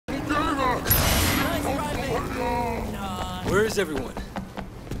Where is everyone?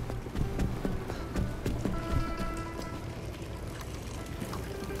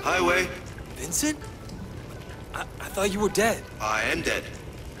 Hi, Wei. Vincent? I thought you were dead. I am dead.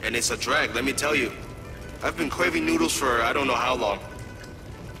 And it's a drag, let me tell you. I've been craving noodles for I don't know how long.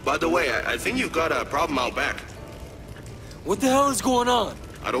 By the way, I think you've got a problem out back. What the hell is going on?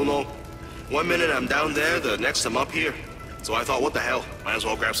 I don't know. One minute I'm down there, the next I'm up here. So I thought, what the hell? Might as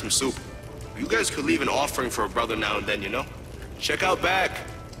well grab some soup. You guys could leave an offering for a brother now and then, you know? Check out back.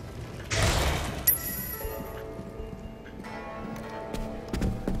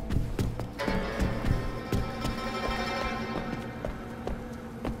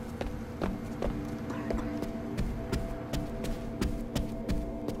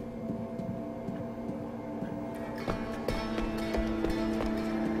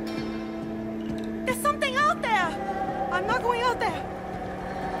 There's something out there! I'm not going out there!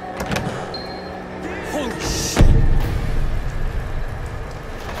 Holy shit!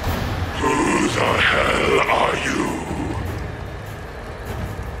 Who the hell are you?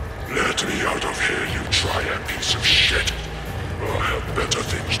 Let me out of here, you triad piece of shit. I have better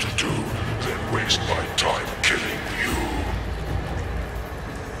things to do than waste my time killing you.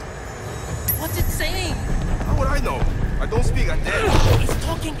 What's it saying? How would I know? I don't speak undead. It's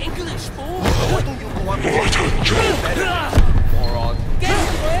talking English, fool! Why don't you go on? What a joke! Moron. Get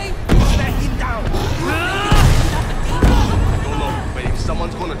away! Smack him down! No, but if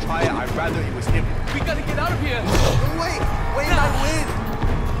someone's gonna try it, I'd rather it was him. We gotta get out of here! No, wait might win!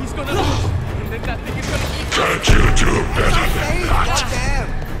 He's gonna lose! And then that thing is gonna eat. Can't you do better than that? Damn!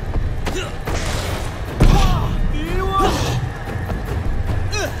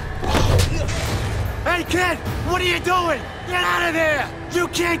 Hey kid! What are you doing? Get out of there! You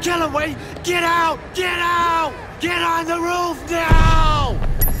can't kill him, Wei! Get out! Get out! Get on the roof now!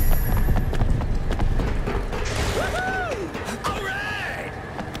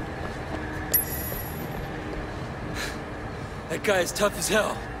 That guy is tough as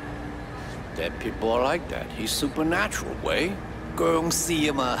hell. Dead people are like that. He's supernatural, Wei. 僵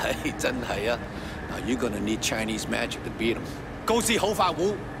屍啊嘛，係真係啊。Now you're gonna need Chinese magic to beat him. Go see Hou Fa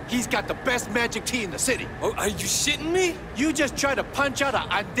Wu. He's got the best magic tea in the city. Oh, are you shitting me? You just try to punch out an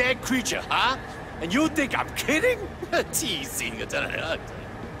undead creature, huh? And you think I'm kidding? 黐線嘅真係啊！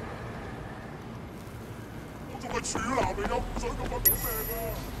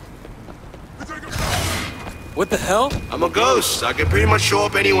 What the hell? I'm a ghost. I can pretty much show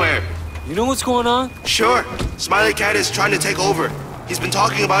up anywhere. You know what's going on? Sure. Smiley Cat is trying to take over. He's been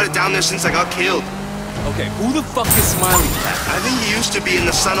talking about it down there since I got killed. Okay, who the fuck is Smiley Cat? I think he used to be in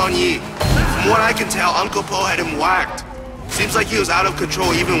the Sun On Yi. From what I can tell, Uncle Po had him whacked. Seems like he was out of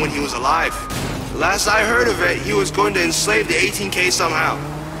control even when he was alive. Last I heard of it, he was going to enslave the 18K somehow,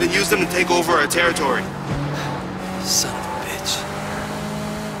 then use them to take over our territory. Son of a bitch.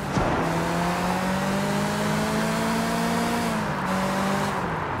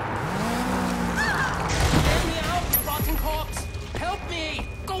 Get me out, you rotten corpse! Help me!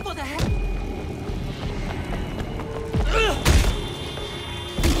 Go for the head!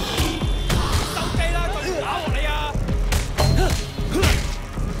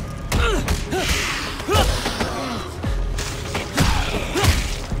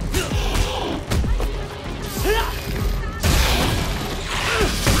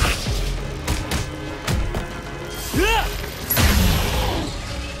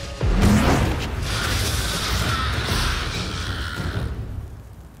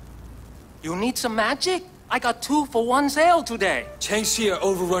 You need some magic? I got 2 for 1 sale today. Changxi are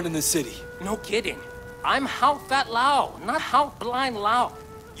overrunning the city. No kidding. I'm Hao Fat Lao, not Hao Blind Lao.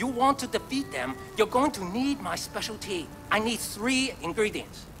 You want to defeat them, you're going to need my specialty. I need 3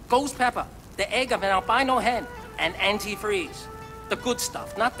 ingredients. Ghost pepper, the egg of an albino hen, and antifreeze. The good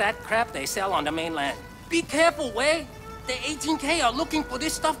stuff, not that crap they sell on the mainland. Be careful, Wei. The 18K are looking for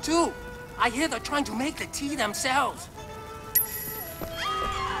this stuff too. I hear they're trying to make the tea themselves.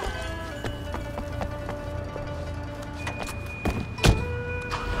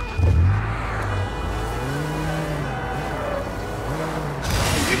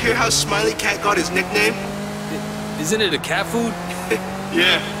 You hear how Smiley Cat got his nickname? Isn't it a cat food?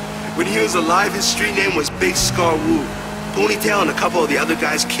 Yeah. When he was alive, his street name was Big Scar Wu. Ponytail and a couple of the other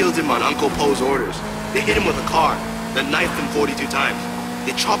guys killed him on Uncle Po's orders. They hit him with a car, then knifed him 42 times.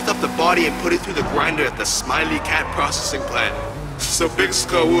 They chopped up the body and put it through the grinder at the Smiley Cat processing plant. So Big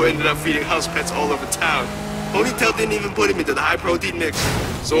Scar Wu ended up feeding house pets all over town. Ponytail didn't even put him into the high-protein mix.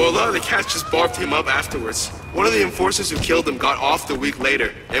 So a lot of the cats just barfed him up afterwards. One of the enforcers who killed him got off the week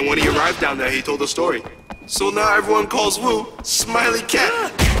later, and when he arrived down there, he told the story. So now everyone calls Wu Smiley Cat.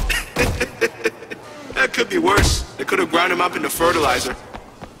 That could be worse. The could have ground him up into fertilizer.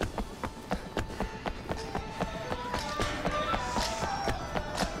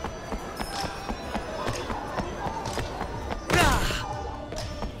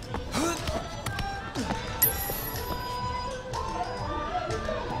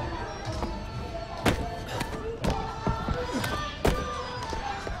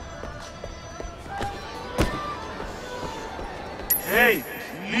 Hey,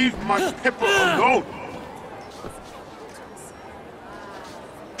 leave my pepper alone!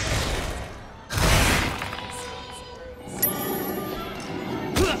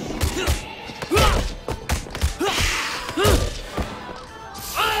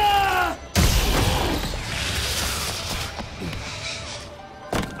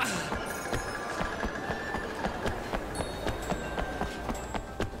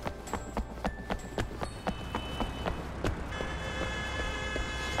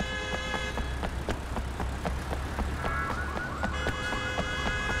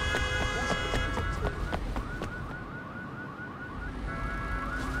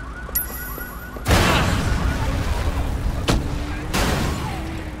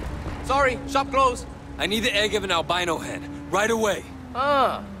 Sorry, shop closed. I need the egg of an albino hen, right away.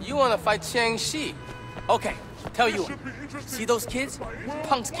 Ah, you wanna fight Chiang Shi? Okay, tell you what. See those kids?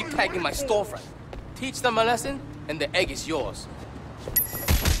 Punks keep tagging my storefront. Teach them a lesson, and the egg is yours.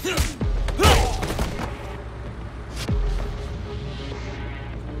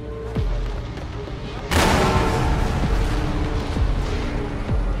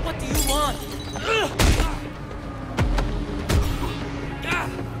 What do you want?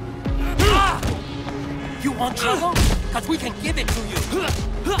 You want trouble? Cause we can give it to you.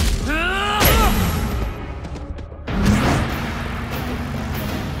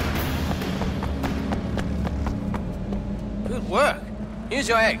 Good work. Here's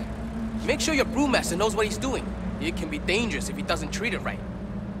your egg. Make sure your brewmaster knows what he's doing. It can be dangerous if he doesn't treat it right.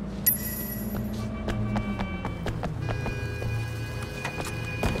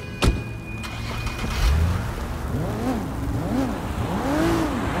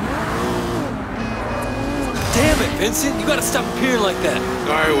 Damn it, Vincent! You gotta stop appearing like that.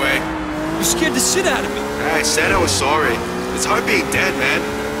 Sorry, Wei. You scared the shit out of me. I said I was sorry. It's hard being dead, man.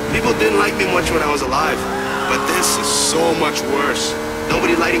 People didn't like me much when I was alive. But this is so much worse.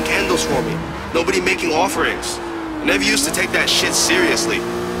 Nobody lighting candles for me. Nobody making offerings. I never used to take that shit seriously.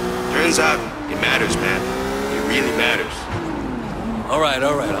 Turns out, it matters, man. It really matters. All right,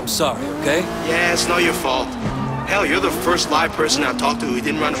 I'm sorry, okay? Yeah, it's not your fault. Hell, you're the first live person I've talked to who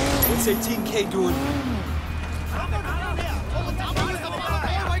didn't run a... What's 18K doing?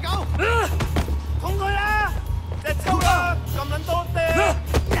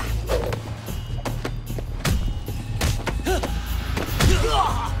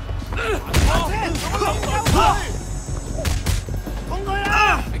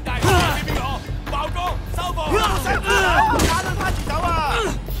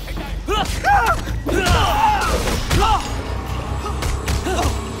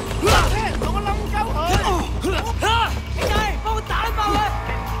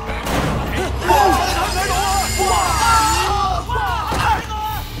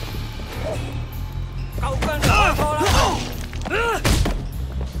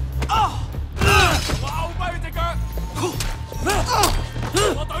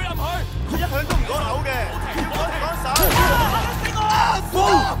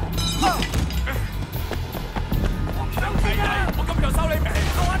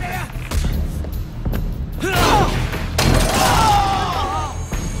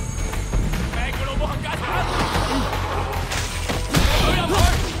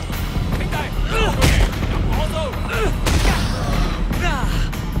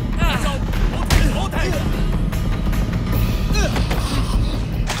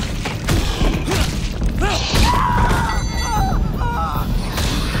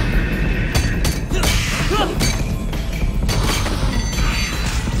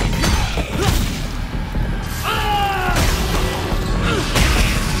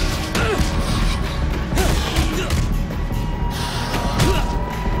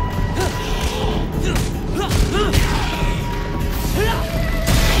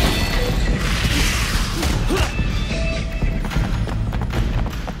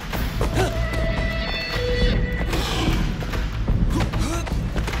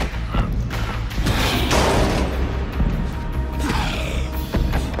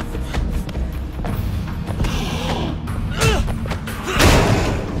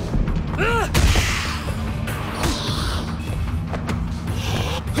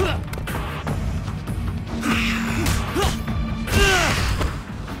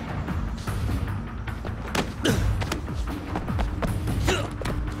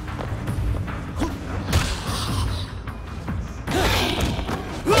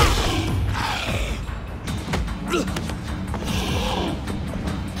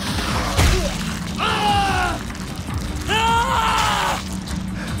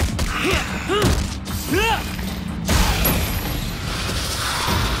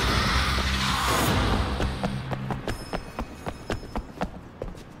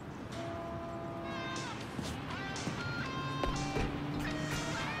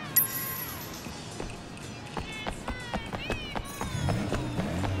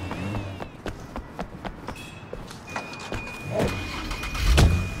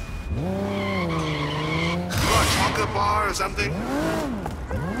 the bar or something?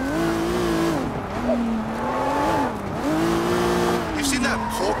 You seen that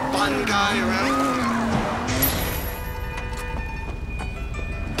pork bun guy around?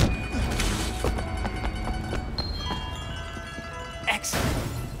 Excellent.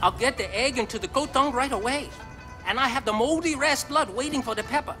 I'll get the egg into the goat dung right away. And I have the moldy rat's blood waiting for the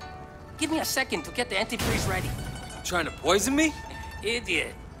pepper. Give me a second to get the antifreeze ready. Trying to poison me?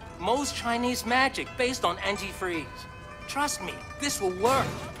 Idiot. Most Chinese magic based on antifreeze. Trust me, this will work.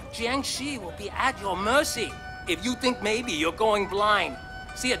 Jiangxi will be at your mercy. If you think maybe you're going blind,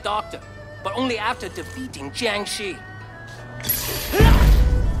 see a doctor. But only after defeating Jiangxi.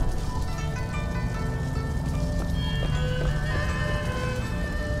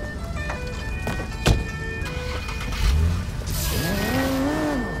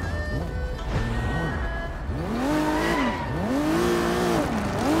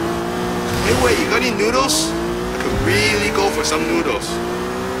 Hey, wait, you got any noodles? I could really go for some noodles.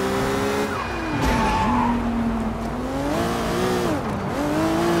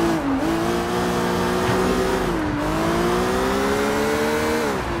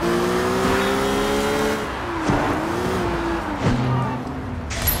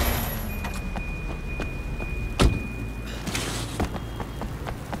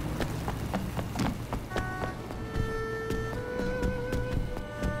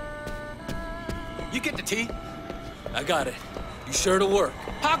 You get the tea? I got it. You sure it'll work?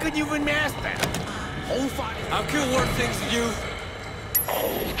 How could you even mask that? Whole fight. I'll kill worse things than you.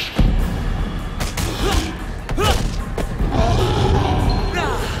 Ouch.